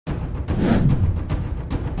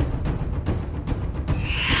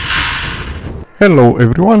Hello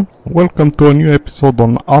everyone, welcome to a new episode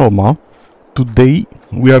on ALMA. Today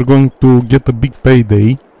we are going to get a big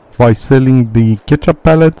payday by selling the ketchup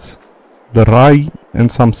pallets, the rye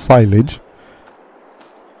and some silage.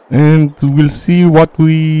 And we'll see what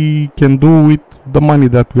we can do with the money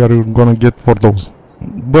that we are gonna get for those.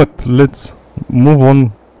 But let's move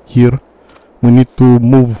on here. We need to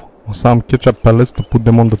move some ketchup pallets to put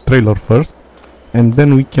them on the trailer first. And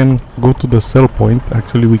then we can go to the sell point.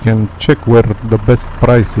 Actually, we can check where the best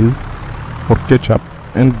price is for ketchup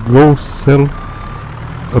and go sell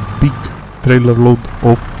a big trailer load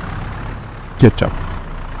of ketchup.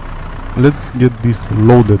 Let's get this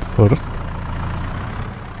loaded first.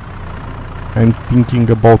 I'm thinking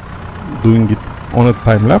about doing it on a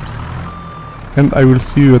time lapse, and I will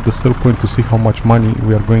see you at the sell point to see how much money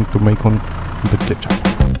we are going to make on the ketchup.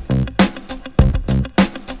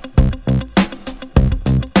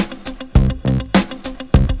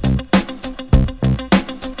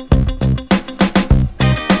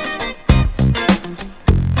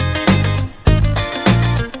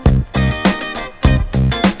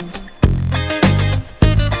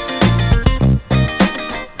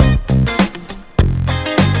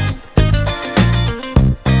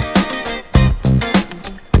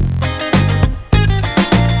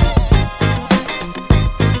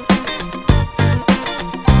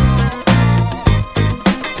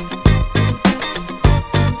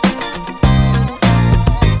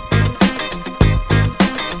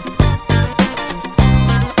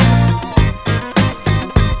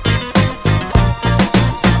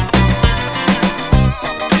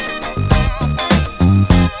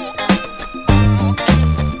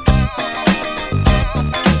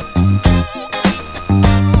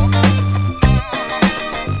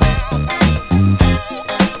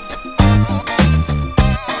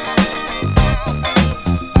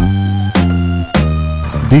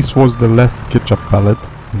 This was the last ketchup pallet.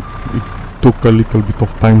 It took a little bit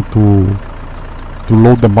of time to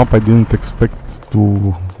load them up. I didn't expect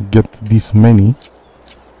to get this many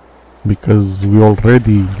because we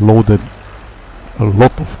already loaded a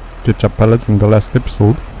lot of ketchup pallets in the last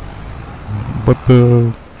episode. But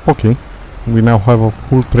okay, we now have a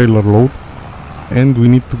full trailer load and we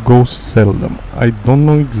need to go sell them. I don't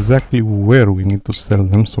know exactly where we need to sell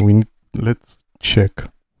them, so let's check.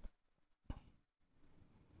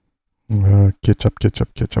 Ketchup,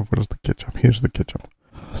 where's the ketchup? Here's the ketchup.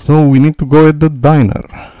 So we need to go at the diner.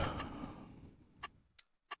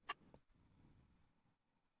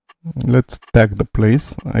 Let's tag the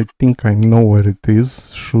place. I think I know where it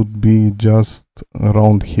is. Should be just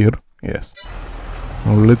around here. Yes.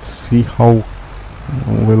 Now let's see how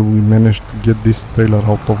well we managed to get this trailer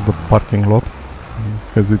out of the parking lot,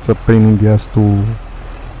 because it's a pain in the ass to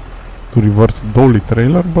reverse the dolly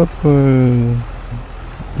trailer, but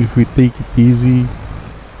if we take it easy,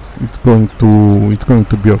 it's going to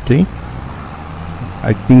be okay.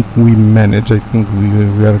 I think we manage. I think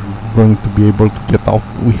we are going to be able to get out.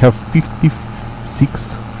 We have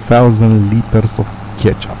 56,000 liters of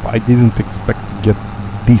ketchup. I didn't expect to get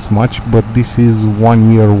this much, but this is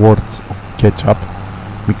 1 year worth of ketchup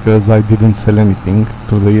because I didn't sell anything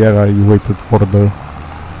through the year. I waited for the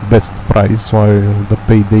best price, so the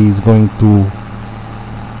payday is going to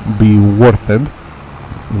be worth it,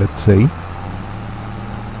 let's say.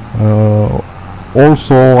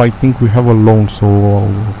 Also, I think we have a loan, so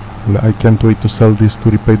I can't wait to sell this to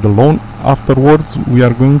repay the loan. Afterwards, we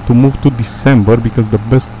are going to move to December because the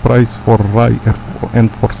best price for rye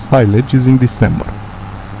and for silage is in December.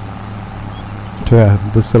 So yeah,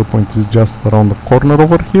 the sell point is just around the corner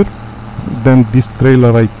over here. Then this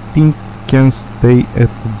trailer, I think, can stay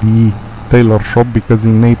at the tailor shop because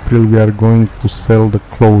in April we are going to sell the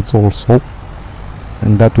clothes also.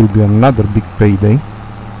 And that will be another big payday,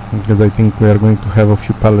 because I think we are going to have a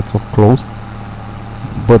few pallets of clothes.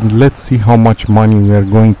 But let's see how much money we are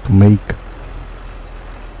going to make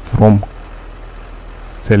from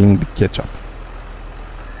selling the ketchup.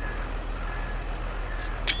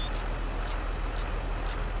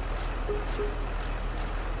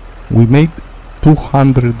 We made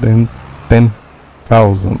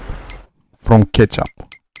 210,000 from ketchup.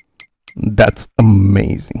 That's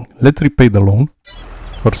amazing. Let's repay the loan.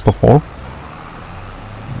 First of all,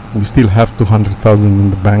 we still have 200,000 in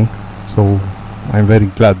the bank, so I'm very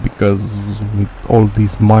glad, because with all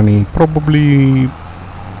this money probably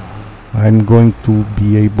I'm going to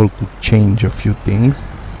be able to change a few things.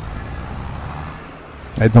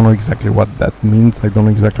 I don't know exactly what that means. I don't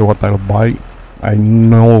know exactly what I'll buy. I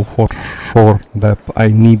know for sure that I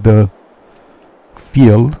need a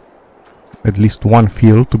field, at least one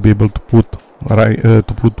field to be able to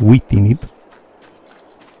put wheat in it.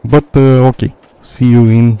 But okay, see you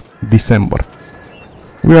in December.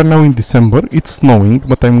 We are now in December. It's snowing,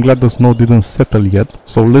 but I'm glad the snow didn't settle yet.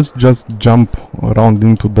 So let's just jump around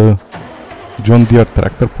into the John Deere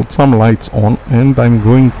tractor, put some lights on, and I'm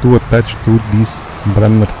going to attach to this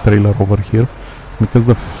Brenner trailer over here, because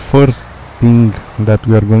the first thing that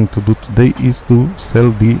we are going to do today is to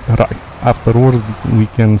sell the rye. Afterwards we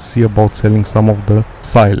can see about selling some of the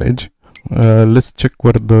silage. Let's check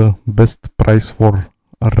where the best price for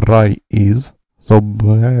rye is. So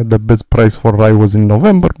the best price for rye was in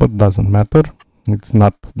November, but doesn't matter, it's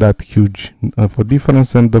not that huge of a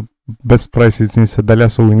difference, and the best price is in Sedalia,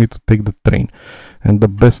 so we need to take the train. And the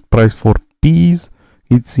best price for peas,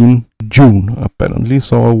 it's in June apparently,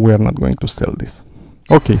 so we are not going to sell this.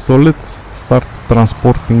 Okay, so let's start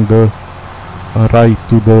transporting the rye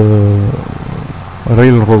to the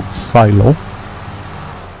railroad silo,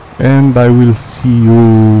 and I will see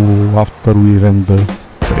you after we rent the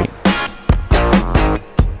train.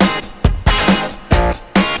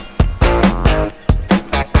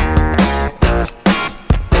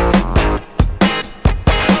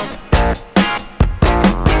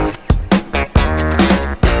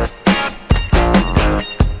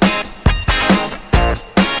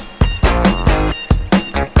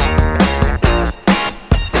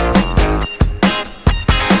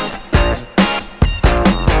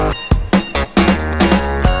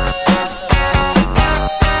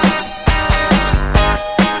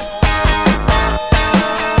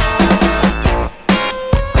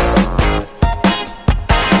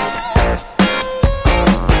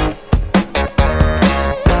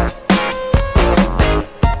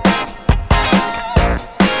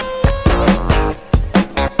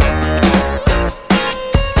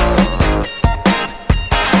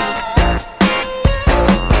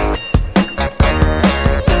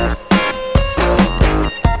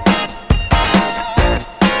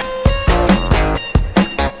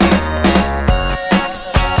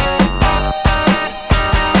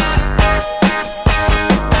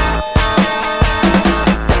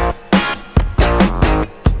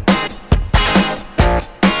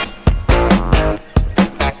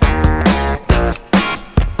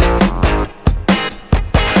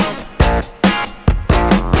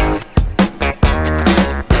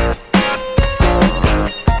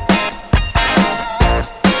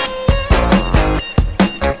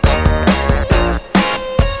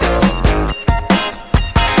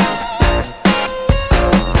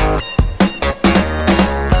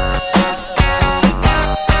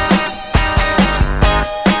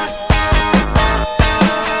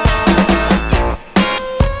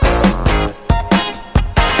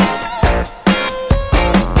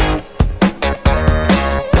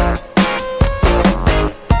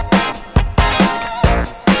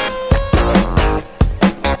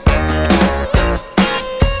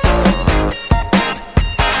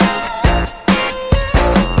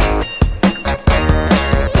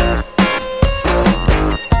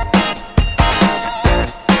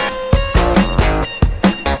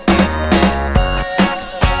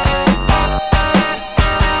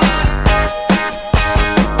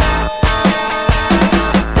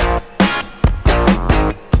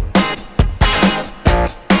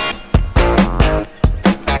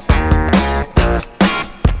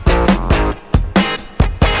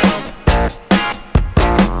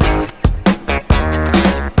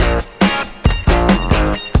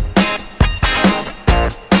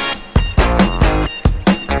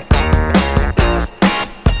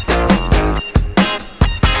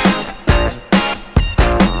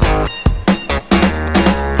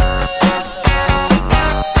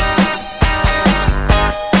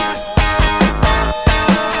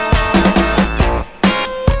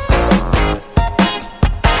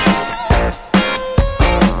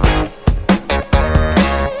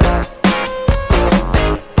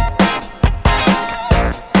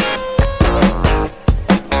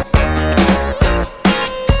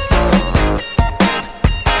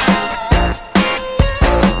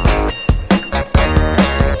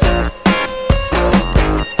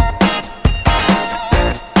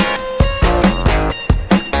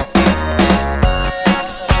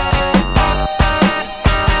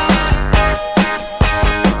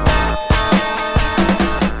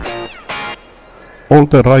 all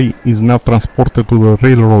the rye is now transported to the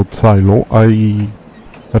railroad silo. I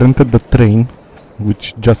rented the train,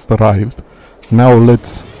 which just arrived. Now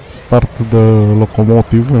let's start the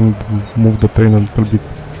locomotive and move the train a little bit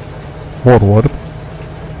forward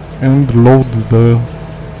and load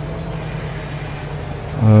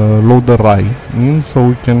the rye in so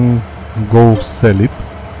we can go sell it.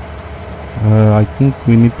 I think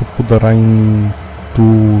we need to put the rye in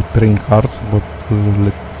 2 train cars, but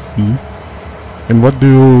let's see. And what do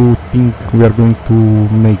you think we are going to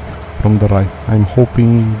make from the rye? I'm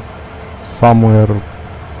hoping somewhere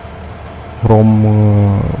from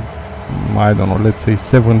I don't know, let's say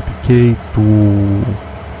 70k to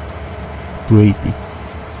 80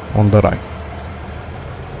 on the rye.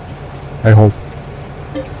 I hope.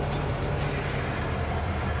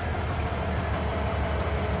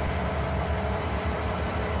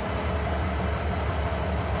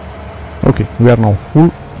 Okay, we are now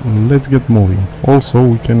full. Let's get moving. Also,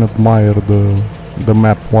 we can admire the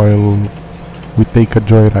map while we take a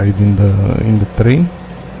joyride in the train.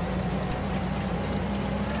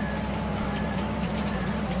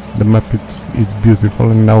 The map it's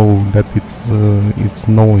beautiful, and now that it's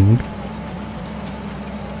snowing,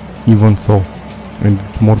 even so, and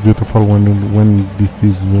it's more beautiful when this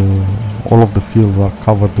is all of the fields are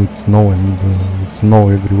covered with snow and it's snow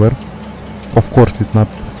everywhere. Of course, it's not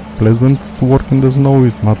pleasant to work in the snow,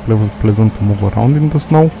 it's not pleasant to move around in the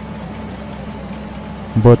snow,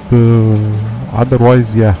 but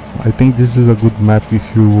otherwise, yeah, I think this is a good map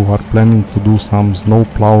if you are planning to do some snow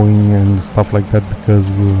plowing and stuff like that, because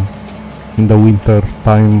in the winter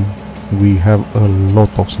time we have a lot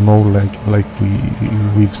of snow, like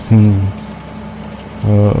we've seen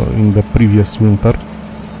in the previous winter.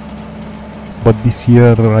 But this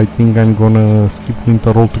year I think I'm gonna skip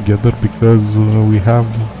winter altogether, because we have,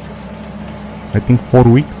 I think, 4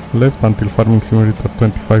 weeks left until Farming Simulator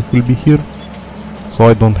 25 will be here, so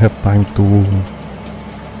I don't have time to,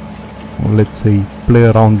 let's say, play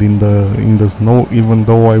around in the snow, even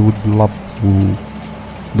though I would love to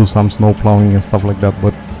do some snow plowing and stuff like that.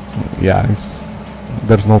 But yeah,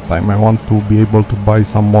 there's no time. I want to be able to buy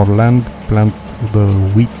some more land, plant the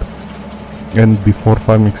wheat, and before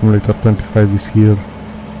Farming Simulator 25 is here,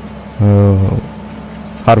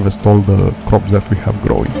 harvest all the crops that we have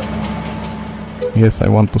growing. Yes, I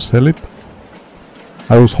want to sell it.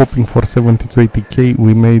 I was hoping for 70 to 80k,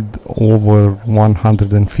 we made over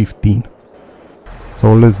 115.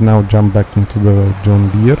 So let's now jump back into the John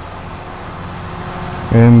Deere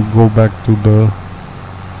and go back to the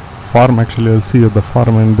farm. Actually, I'll see you at the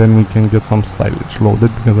farm, and then we can get some silage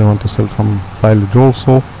loaded, because I want to sell some silage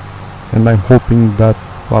also. And I'm hoping that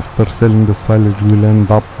after selling the silage we'll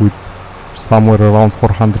end up with somewhere around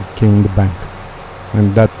 400k in the bank,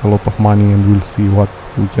 and that's a lot of money, and we'll see what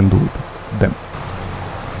we can do with them.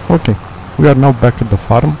 Okay, we are now back at the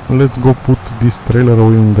farm. Let's go put this trailer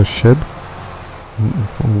away in the shed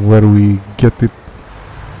from where we got it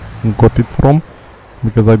from,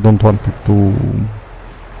 because I don't want it to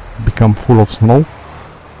become full of snow.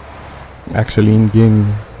 Actually, in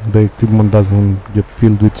game the equipment doesn't get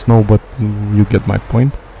filled with snow, but you get my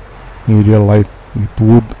point. In real life it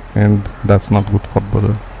would, and that's not good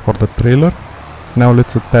for the trailer. Now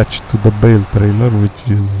let's attach to the bale trailer, which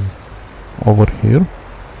is over here.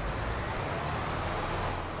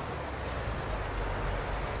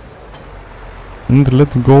 And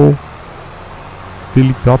let's go fill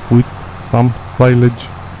it up with some silage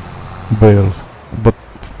bales. But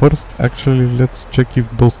first, actually, let's check if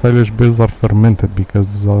those silage bales are fermented,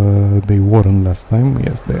 because they weren't last time.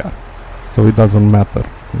 Yes, they are. So it doesn't matter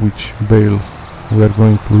which bales we are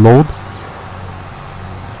going to load.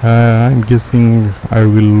 I'm guessing I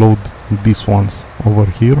will load these ones over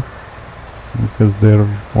here, because they're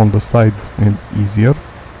on the side and easier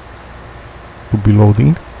to be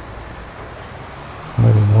loading.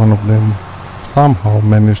 One of them somehow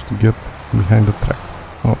managed to get behind the track.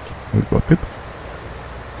 Okay, we got it.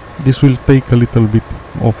 This will take a little bit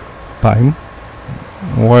of time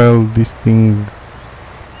while this thing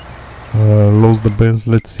loads the bales.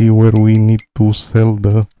 Let's see where we need to sell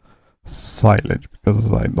the silage,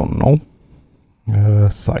 because I don't know.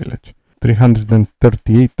 Silage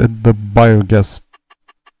 338 at the biogas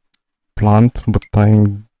plant, but I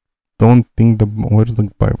don't think where's the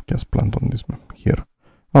biogas plant on this map? Here.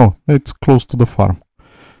 Oh, it's close to the farm.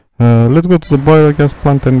 Let's go to the biogas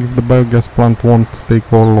plant, and if the biogas plant won't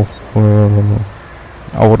take all of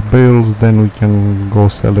our bales, then we can go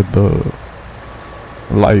sell at the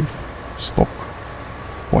livestock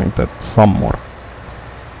point at some more.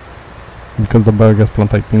 Because the biogas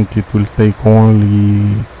plant, I think it will take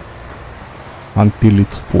only until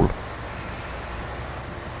it's full.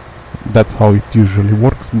 That's how it usually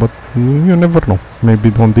works, but you never know.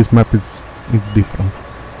 Maybe on this map it's different.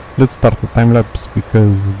 Let's start a time lapse,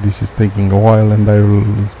 because this is taking a while, and I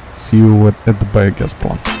will see you at the biogas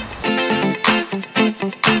plant.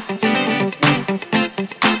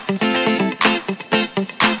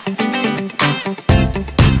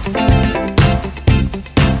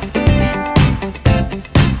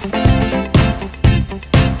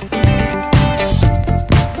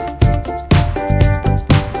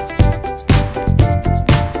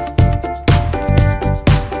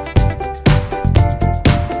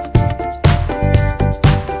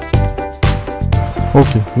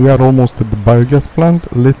 Okay, we are almost at the biogas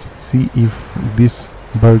plant. Let's see if this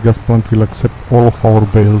biogas plant will accept all of our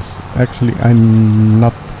bales. Actually, I'm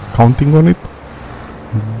not counting on it,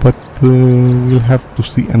 but we'll have to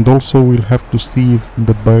see. And also we'll have to see if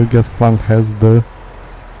the biogas plant has the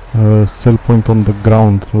sell point on the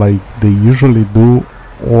ground like they usually do,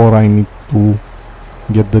 or I need to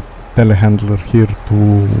get the telehandler here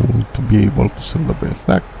to be able to sell the bales.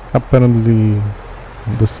 That apparently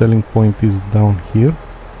the selling point is down here.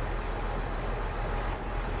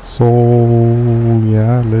 So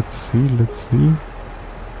yeah, let's see.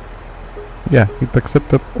 Yeah, it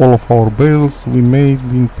accepted all of our bales. We made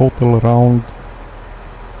in total around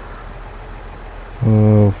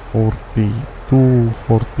 42,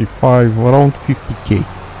 45, around 50k.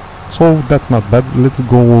 So that's not bad. Let's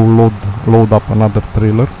go load up another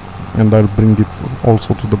trailer, and I'll bring it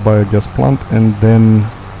also to the biogas plant, and then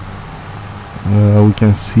we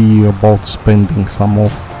can see about spending some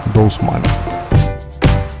of those money.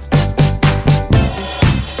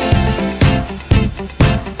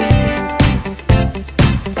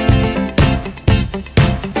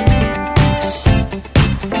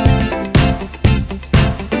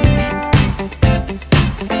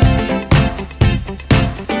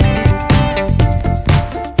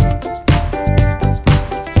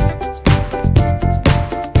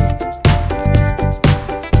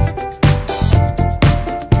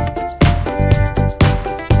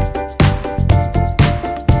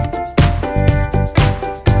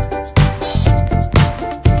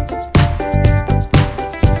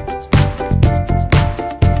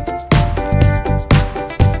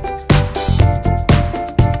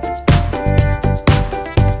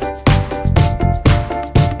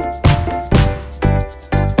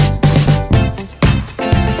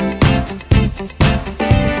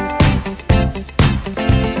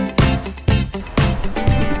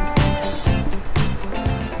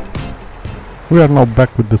 We are now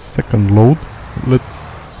back with the second load. Let's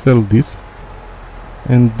sell this,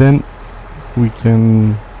 and then we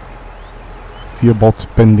can see about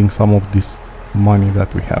spending some of this money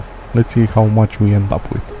that we have. Let's see how much we end up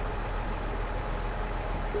with.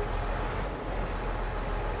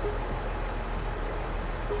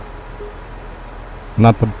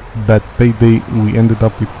 Not a bad payday. We ended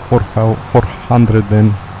up with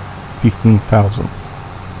 415,000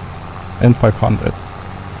 and 500.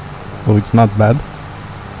 So it's not bad.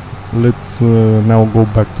 Let's now go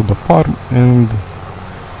back to the farm and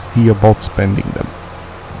see about spending them.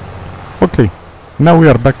 Okay, now we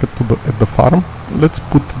are back at the farm. Let's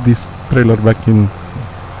put this trailer back in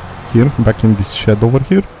here, back in this shed over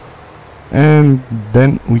here, and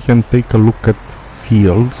then we can take a look at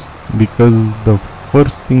fields, because the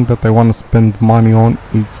first thing that I want to spend money on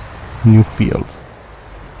is new fields.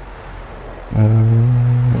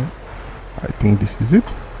 I think this is it.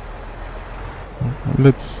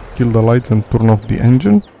 Let's kill the lights and turn off the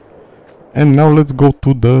engine, and now let's go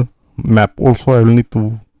to the map. Also, I will need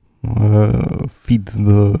to feed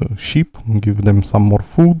the sheep, give them some more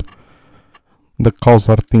food. The cows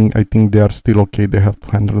are I think they are still okay. They have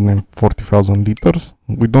 240,000 liters.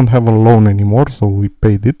 We don't have a loan anymore, so we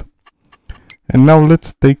paid it. And now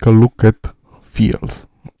let's take a look at fields.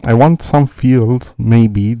 I want some fields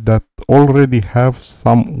maybe that already have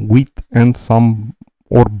some wheat and some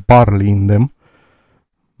or barley in them,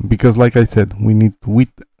 because like I said, we need wheat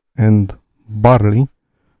and barley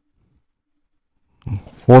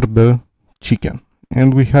for the chicken.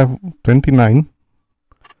 And we have 29.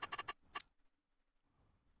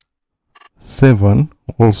 7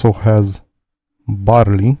 also has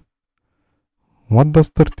barley. What does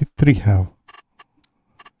 33 have?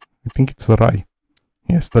 I think it's rye.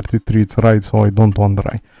 Yes, 33 it's rye, so I don't want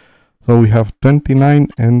rye. So we have 29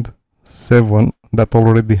 and 7 that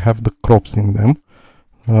already have the crops in them.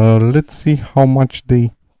 Let's see how much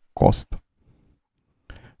they cost.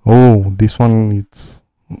 Oh, this one it's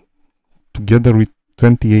together with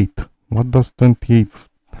 28. What does 28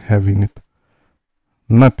 have in it?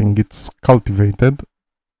 Nothing. It's cultivated,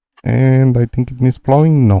 and I think it needs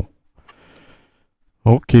plowing. No.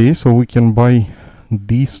 Okay, so we can buy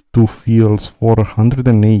these two fields for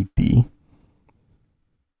 180.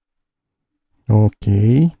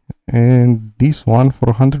 Okay, and this one for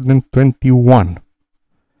 121.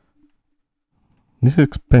 This is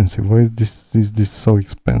expensive. Why is this so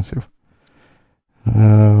expensive?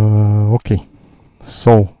 Okay,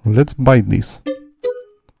 so let's buy this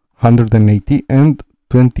 180, and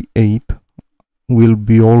 28 will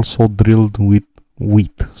be also drilled with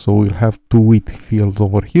wheat. So we'll have 2 wheat fields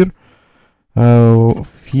over here.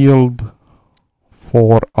 Field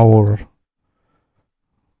for our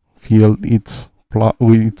field, it's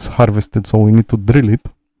it's harvested, so we need to drill it.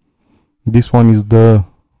 This one is the,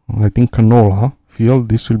 I think, canola field.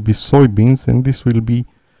 This will be soybeans, and this will be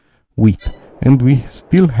wheat. And we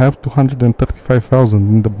still have 235,000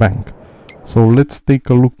 in the bank. So let's take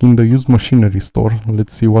a look in the used machinery store.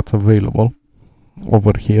 Let's see what's available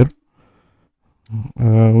over here.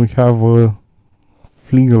 We have a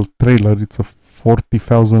Flegel trailer. It's a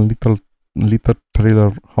 40,000 liter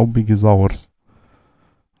trailer. How big is ours?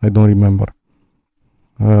 I don't remember.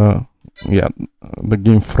 Yeah, the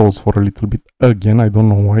game froze for a little bit again. I don't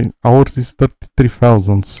know why. Ours is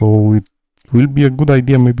 33,000, so it will be a good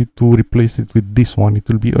idea maybe to replace it with this one. It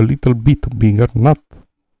will be a little bit bigger, not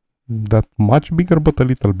that much bigger, but a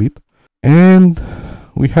little bit. And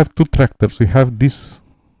we have two tractors. We have this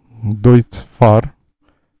Deutz Fahr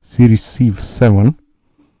Series C7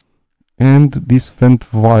 and this Fendt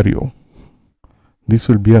Vario. This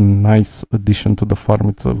will be a nice addition to the farm.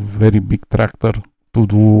 It's a very big tractor to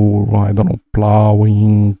do, I don't know,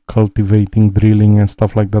 plowing, cultivating, drilling and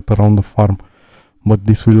stuff like that around the farm. But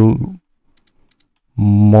this will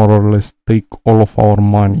more or less take all of our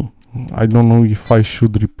money. I don't know if I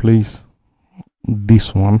should replace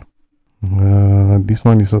this one. This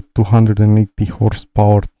one is a 280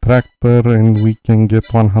 horsepower tractor and we can get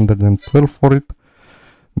 112 for it.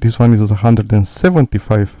 This one is a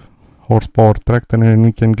 175 horsepower tractor and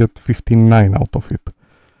we can get 59 out of it.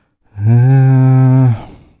 I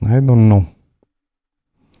don't know.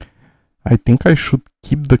 I think I should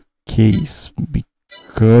keep the case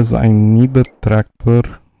because I need a tractor.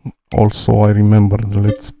 Also, I remembered,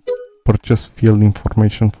 let's purchase field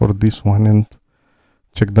information for this one and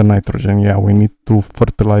check the nitrogen. Yeah, we need to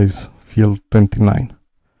fertilize field 29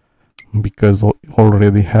 because it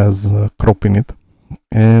already has a crop in it.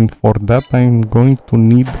 And for that I'm going to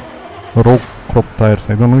need row crop tires.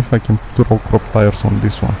 I don't know if I can put row crop tires on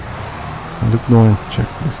this one. Let's go and check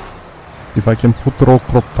this. If I can put row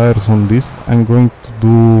crop tires on this, I'm going to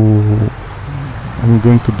do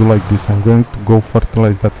like this. I'm going to go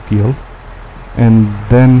fertilize that field and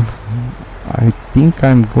then I think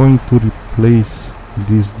I'm going to replace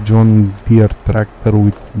this John Deere tractor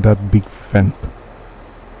with that big Fendt.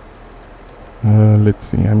 Let's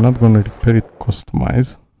see, I'm not going to repair it,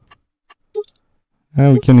 customize.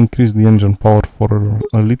 We can increase the engine power for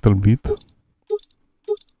a little bit.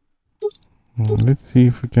 Let's see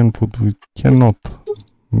if we can put, we cannot.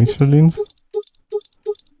 Michelin's?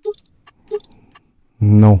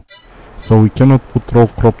 No. So we cannot put row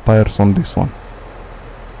crop tires on this one.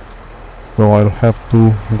 So I'll have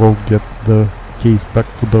to go get the case back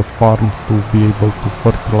to the farm to be able to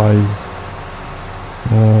fertilize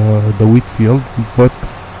the wheat field. But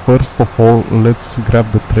first of all, let's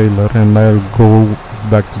grab the trailer and I'll go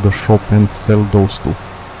back to the shop and sell those two.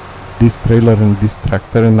 This trailer and this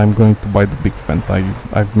tractor, and I'm going to buy the big Fendt.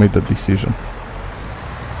 I've made a decision.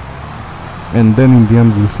 And then in the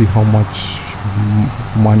end we'll see how much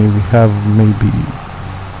money we have, maybe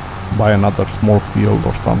buy another small field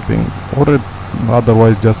or something, or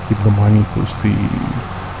otherwise just keep the money to see,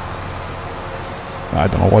 I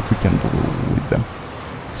don't know what we can do with them.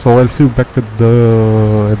 So I'll see you back at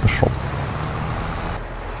the shop.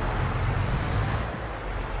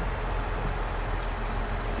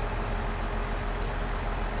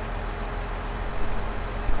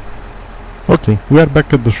 Okay, we are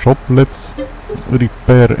back at the shop. Let's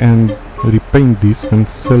repair and repaint this and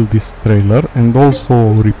sell this trailer, and also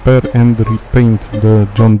repair and repaint the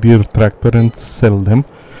John Deere tractor and sell them.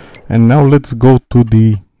 And now let's go to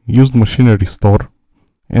the used machinery store,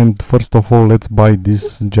 and first of all let's buy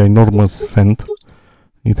this ginormous Fendt.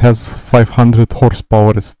 It has 500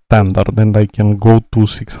 horsepower standard and I can go to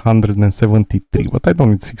 673, but I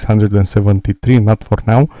don't need 673, not for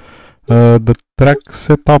now. The track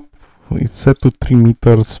setup is set to 3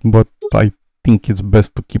 meters, but I think it's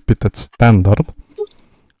best to keep it at standard.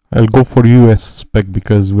 I'll go for US spec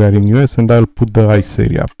because we are in US, and I'll put the Ice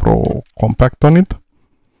Area Pro Compact on it.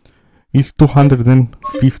 It's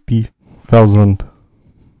 250,000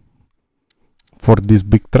 for this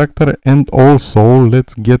big tractor. And also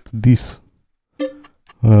let's get this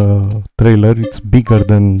trailer. It's bigger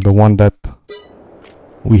than the one that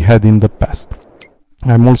we had in the past.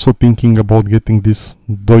 I'm also thinking about getting this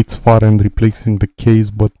Deutz Fahr and replacing the case,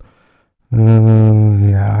 but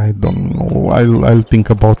yeah, I don't know. I'll think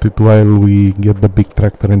about it while we get the big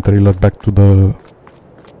tractor and trailer back to the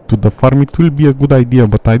farm. It will be a good idea,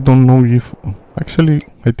 but I don't know if actually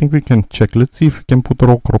I think we can check. Let's see if we can put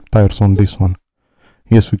row crop tires on this one.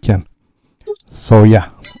 Yes, we can. So yeah,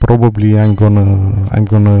 probably I'm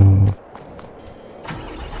gonna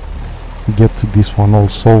get this one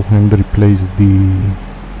also and replace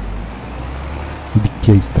the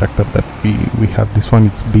case tractor that we have. This one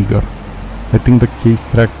it's bigger. I think the case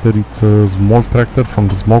tractor it's a small tractor from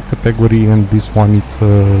the small category, and this one it's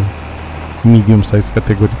a medium-sized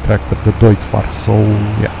category tractor, the Deutz-Fahr. So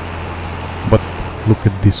yeah, but look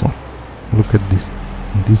at this one. Look at this.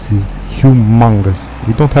 This is humongous.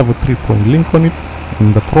 We don't have a 3-point link on it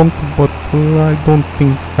in the front, but I don't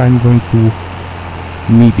think I'm going to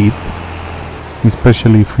need it,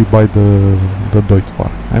 especially if we buy the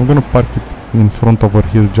Deutz-Fahr. I'm gonna park it in front over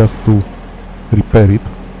here just to repair it,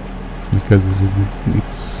 because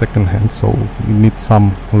it's second hand, so it needs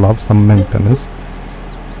some love, some maintenance.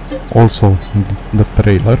 Also the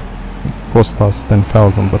trailer, it cost us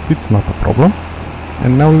 10,000, but it's not a problem.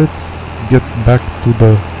 And now let's get back to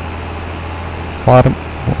the farm,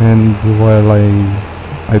 and while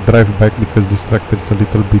I drive back, because this tractor is a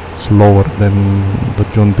little bit slower than the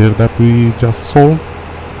John Deere that we just sold,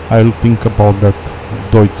 I'll think about that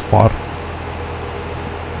Deutz-Fahr.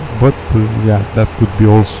 But yeah, that would be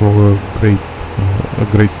also a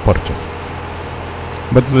great purchase.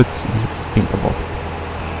 But let's think about it.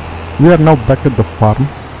 We are now back at the farm,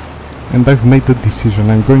 and I've made a decision.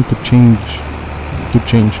 I'm going to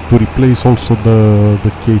to replace also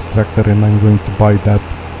the case tractor, and I'm going to buy that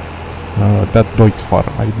Deutz-Fahr.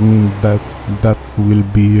 I mean that will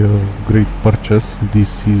be a great purchase.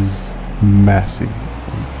 This is massive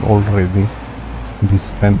already, this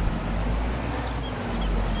Fendt,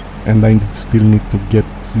 and I still need to get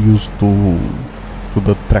used to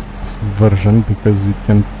the tracked version, because it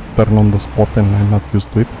can turn on the spot and I'm not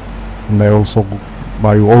used to it. And I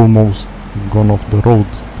almost gone off the road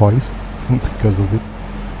twice because of it,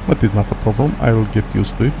 but it's not a problem. I will get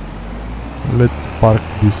used to it. Let's park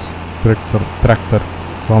this tractor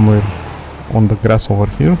somewhere on the grass over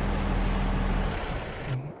here,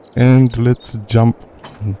 and let's jump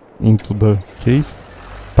into the case,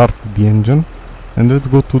 start the engine, and let's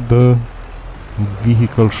go to the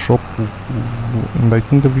vehicle shop. And I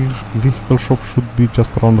think the vehicle shop should be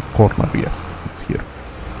just around the corner. Yes, it's here.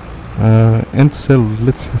 And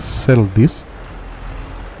let's sell this.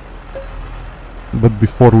 But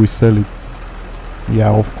before we sell it,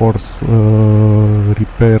 yeah, of course,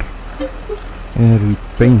 repair and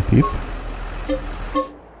repaint it.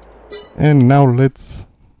 And now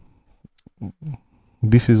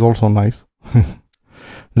this is also nice.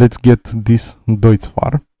 Let's get this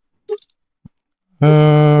Deutz-Fahr.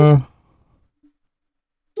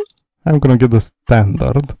 I'm gonna get the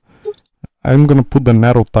standard. I'm gonna put the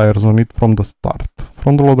narrow tires on it from the start.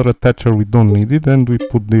 Front loader attacher we don't need it, and we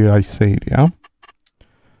put the ice area.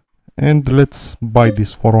 And let's buy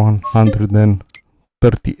this for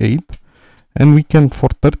 138, and we can, for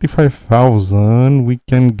 35,000, we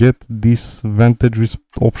can get this Vantage with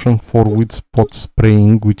option for with spot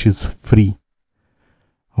spraying, which is free.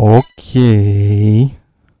 Okay,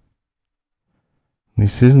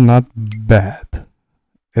 this is not bad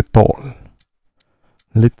at all.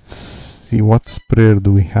 Let's see, what sprayer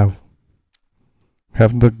do we have? We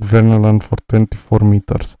have the Verneland for 24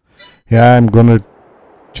 meters. Yeah, I'm gonna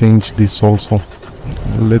change this also.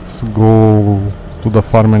 Let's go to the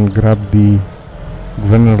farm and grab the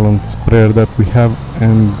Verneland sprayer that we have,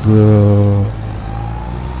 and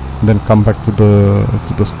then come back to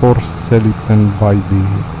the store, sell it, and buy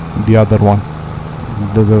the other one.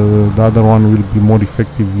 The other one will be more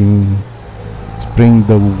effective in spraying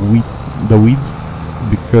the weeds,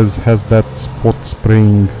 because has that spot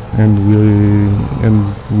spraying, and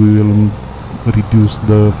will reduce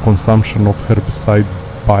the consumption of herbicide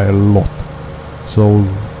by a lot. So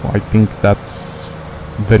I think that's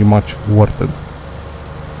very much worth it.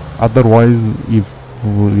 Otherwise, if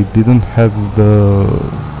we didn't have the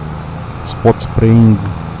spot spraying,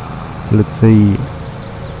 let's say,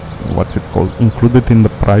 what's it called, included in the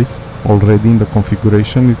price already in the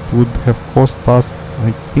configuration, it would have cost us,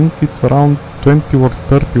 I think it's around 20 or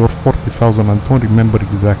 30 or 40,000, I don't remember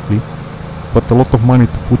exactly, but a lot of money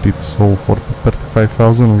to put it. So for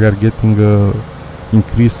 35,000 we are getting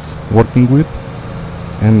increased working width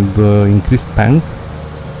and increased tank,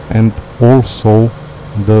 and also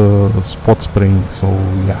the spot spraying. So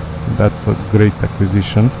yeah, that's a great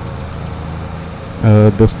acquisition.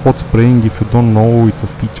 The spot spraying, if you don't know, it's a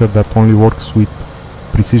feature that only works with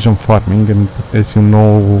precision farming, and as you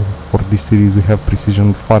know, for this series we have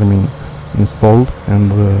precision farming installed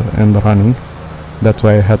and running. That's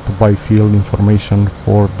why I had to buy field information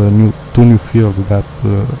for the two new fields that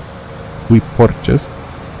we purchased.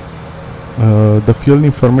 The field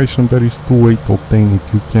information, there is two ways to obtain it.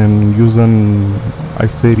 You can use an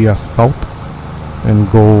ice area scout and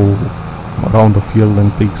go around the field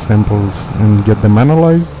and take samples and get them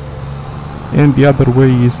analyzed, and the other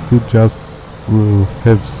way is to just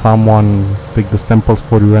have someone take the samples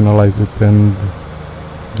for you, analyze it, and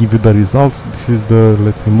give you the results. This is the,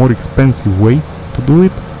 let's say, more expensive way to do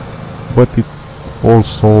it, but it's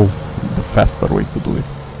also the faster way to do it.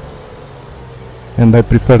 And I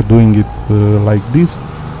prefer doing it like this.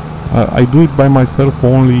 I do it by myself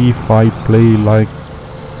only if I play like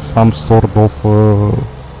some sort of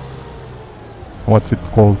what's it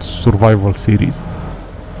called, survival series.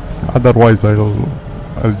 Otherwise I'll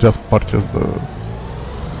just purchase the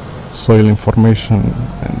soil information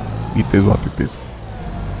and it is what it is.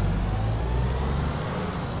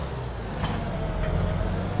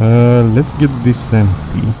 Let's get this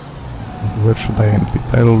empty. Where should I empty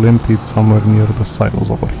it? I'll empty it somewhere near the silos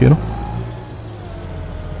over here.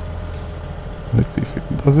 Let's see if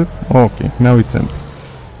it does it. Okay, now it's empty.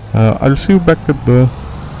 I'll see you back at the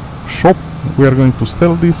shop. We are going to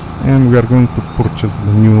sell this and we are going to purchase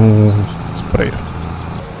the new sprayer.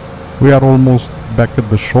 We are almost back at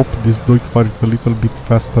the shop. This Deutz-Fahr is a little bit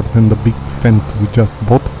faster than the big Fendt we just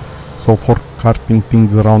bought. So for carting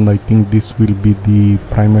things around, I think this will be the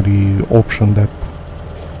primary option that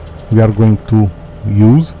we are going to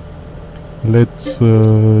use. Let's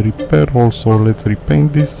repair also, let's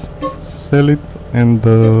repaint this, sell it, and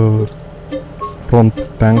the front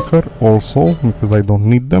tanker also, because I don't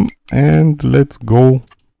need them. And let's go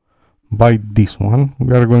buy this one.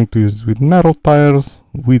 We are going to use it with narrow tires,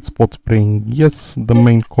 with spot spraying, yes, the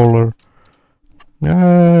main color.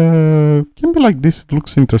 Can be like this, it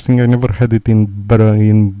looks interesting. I never had it in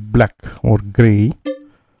black or gray.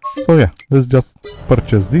 So yeah, let's just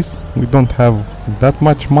purchase this. We don't have that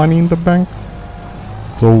much money in the bank.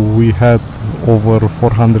 So we had over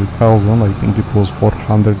 400,000, I think it was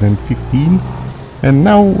 415. And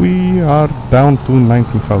now we are down to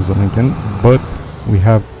 19,000 again. But we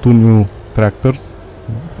have two new tractors.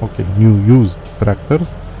 Okay, new used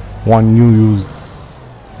tractors. One new used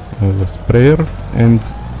sprayer and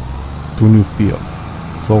two new fields.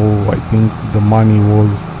 So I think the money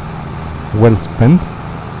was well spent.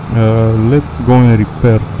 Let's go and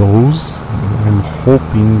repair those. I'm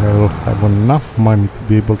hoping I will have enough money to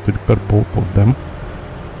be able to repair both of them,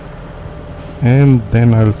 and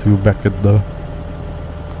then I'll see you back at the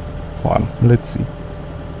farm. Let's see,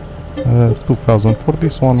 2,000 for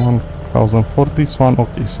this one, 1,000 for this one.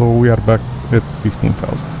 Okay, so we are back at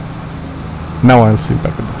 15,000. Now I'll see you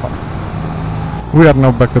back at the farm. We are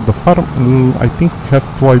now back at the farm. I think we have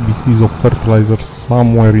 2 IBCs of fertilizer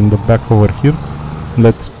somewhere in the back over here.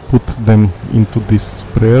 Let's put them into this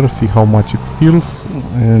sprayer, see how much it feels,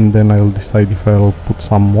 and then I'll decide if I'll put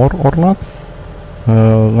some more or not.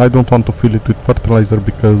 I don't want to fill it with fertilizer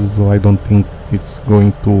because I don't think it's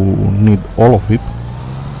going to need all of it.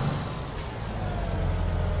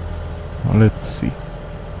 Let's see,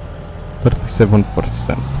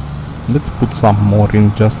 37%. Let's put some more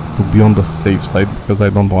in just to be on the safe side, because I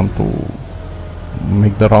don't want to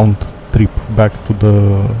make the round trip back to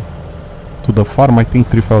the farm. I think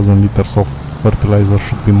 3,000 liters of fertilizer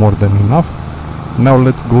should be more than enough. Now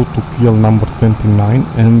let's go to field number 29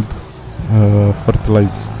 and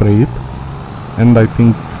fertilize, spray it. And I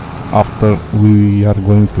think after we are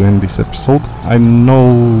going to end this episode. I know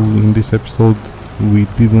in this episode we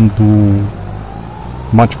didn't do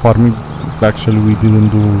much farming. Actually, we didn't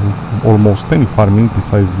do almost any farming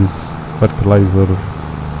besides this fertilizer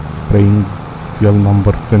spraying field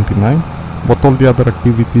number 29. But all the other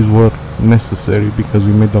activities were necessary because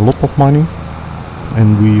we made a lot of money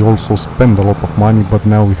and we also spent a lot of money. But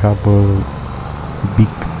now we have a big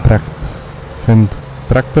Fendt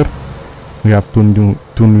tractor. We have two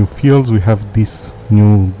new fields. We have this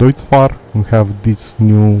new Deutz-Fahr. We have this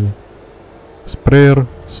new sprayer.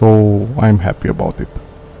 So I'm happy about it.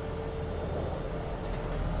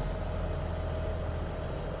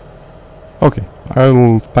 Okay,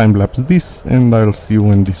 I'll time-lapse this and I'll see you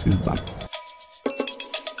when this is done.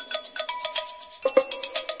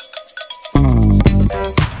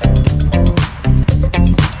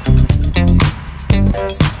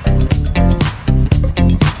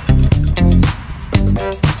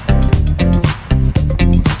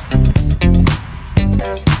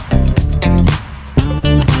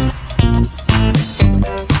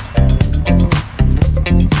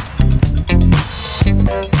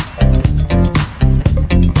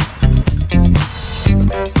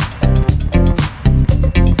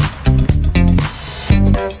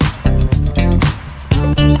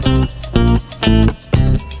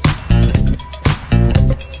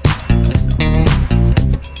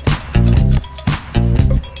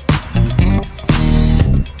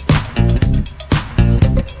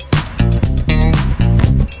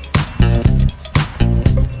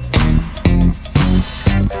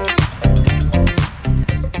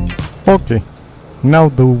 Okay, now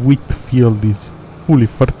the wheat field is fully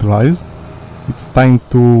fertilized. It's time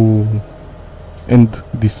to end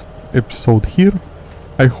this episode here.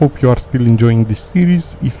 I hope you are still enjoying this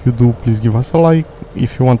series. If you do, please give us a like.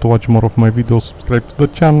 If you want to watch more of my videos, subscribe to the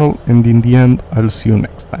channel, and in the end, I'll see you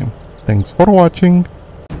next time. Thanks for watching.